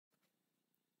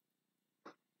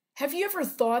Have you ever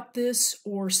thought this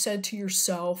or said to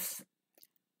yourself,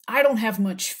 I don't have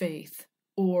much faith,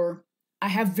 or I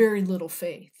have very little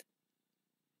faith?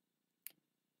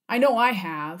 I know I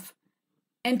have.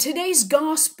 And today's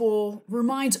gospel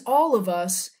reminds all of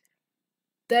us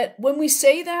that when we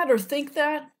say that or think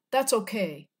that, that's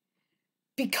okay.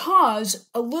 Because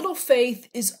a little faith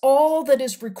is all that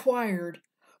is required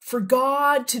for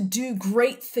God to do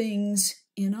great things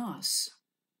in us.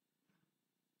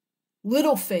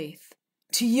 Little faith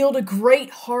to yield a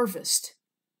great harvest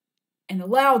and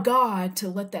allow God to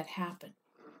let that happen.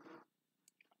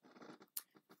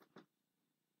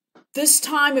 This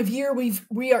time of year,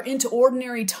 we are into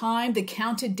ordinary time, the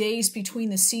counted days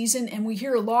between the season, and we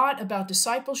hear a lot about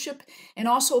discipleship and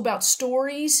also about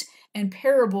stories and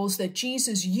parables that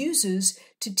Jesus uses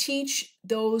to teach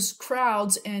those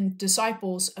crowds and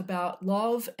disciples about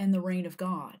love and the reign of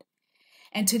God.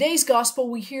 And today's gospel,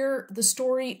 we hear the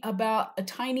story about a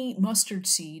tiny mustard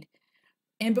seed,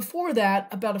 and before that,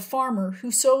 about a farmer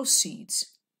who sows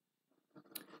seeds.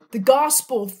 The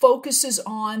gospel focuses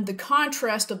on the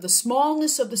contrast of the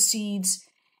smallness of the seeds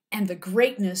and the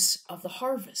greatness of the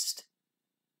harvest.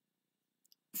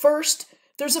 First,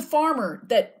 there's a farmer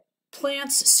that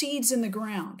plants seeds in the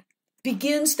ground,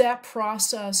 begins that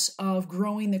process of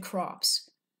growing the crops,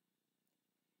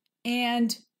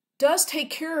 and does take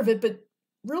care of it, but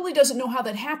really doesn't know how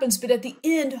that happens, but at the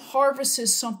end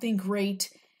harvests something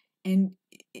great and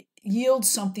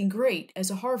yields something great as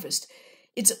a harvest.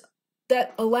 It's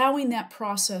that allowing that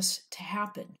process to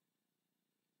happen.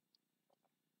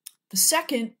 The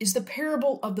second is the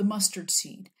parable of the mustard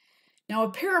seed. Now, a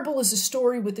parable is a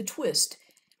story with a twist.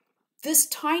 This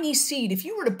tiny seed, if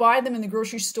you were to buy them in the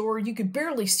grocery store, you could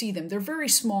barely see them. They're very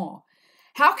small.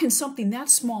 How can something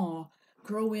that small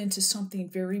grow into something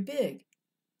very big?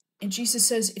 And Jesus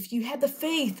says, if you had the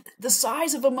faith, the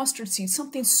size of a mustard seed,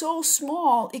 something so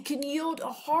small, it can yield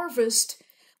a harvest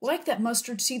like that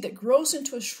mustard seed that grows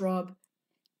into a shrub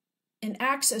and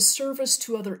acts as service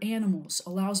to other animals,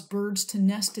 allows birds to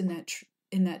nest in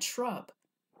that shrub.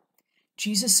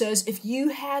 Jesus says, if you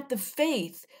had the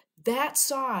faith that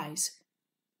size,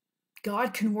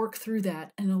 God can work through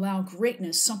that and allow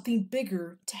greatness, something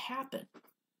bigger, to happen.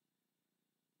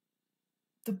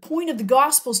 The point of the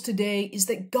Gospels today is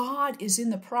that God is in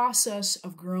the process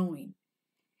of growing.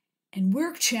 And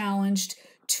we're challenged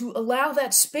to allow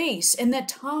that space and that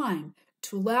time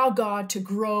to allow God to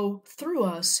grow through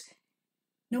us.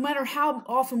 No matter how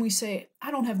often we say, I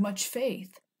don't have much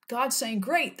faith, God's saying,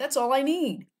 great, that's all I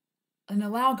need. And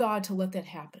allow God to let that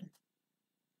happen.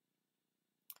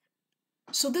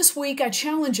 So this week, I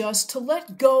challenge us to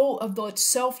let go of that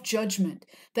self-judgment,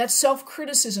 that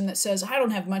self-criticism that says, I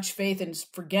don't have much faith and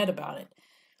forget about it.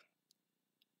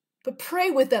 But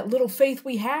pray with that little faith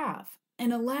we have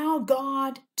and allow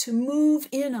God to move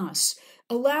in us.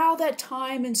 Allow that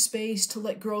time and space to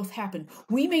let growth happen.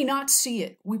 We may not see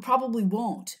it. We probably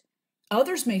won't.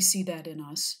 Others may see that in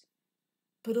us.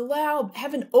 But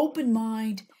have an open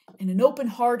mind and an open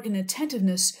heart and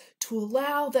attentiveness to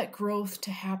allow that growth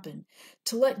to happen.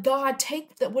 To let God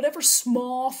take that whatever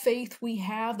small faith we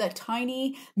have, that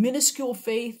tiny, minuscule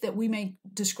faith that we may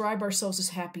describe ourselves as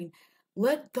having,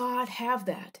 let God have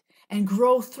that and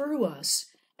grow through us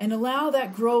and allow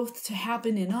that growth to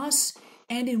happen in us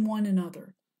and in one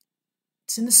another.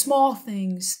 It's in the small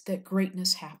things that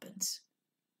greatness happens.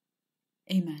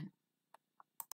 Amen.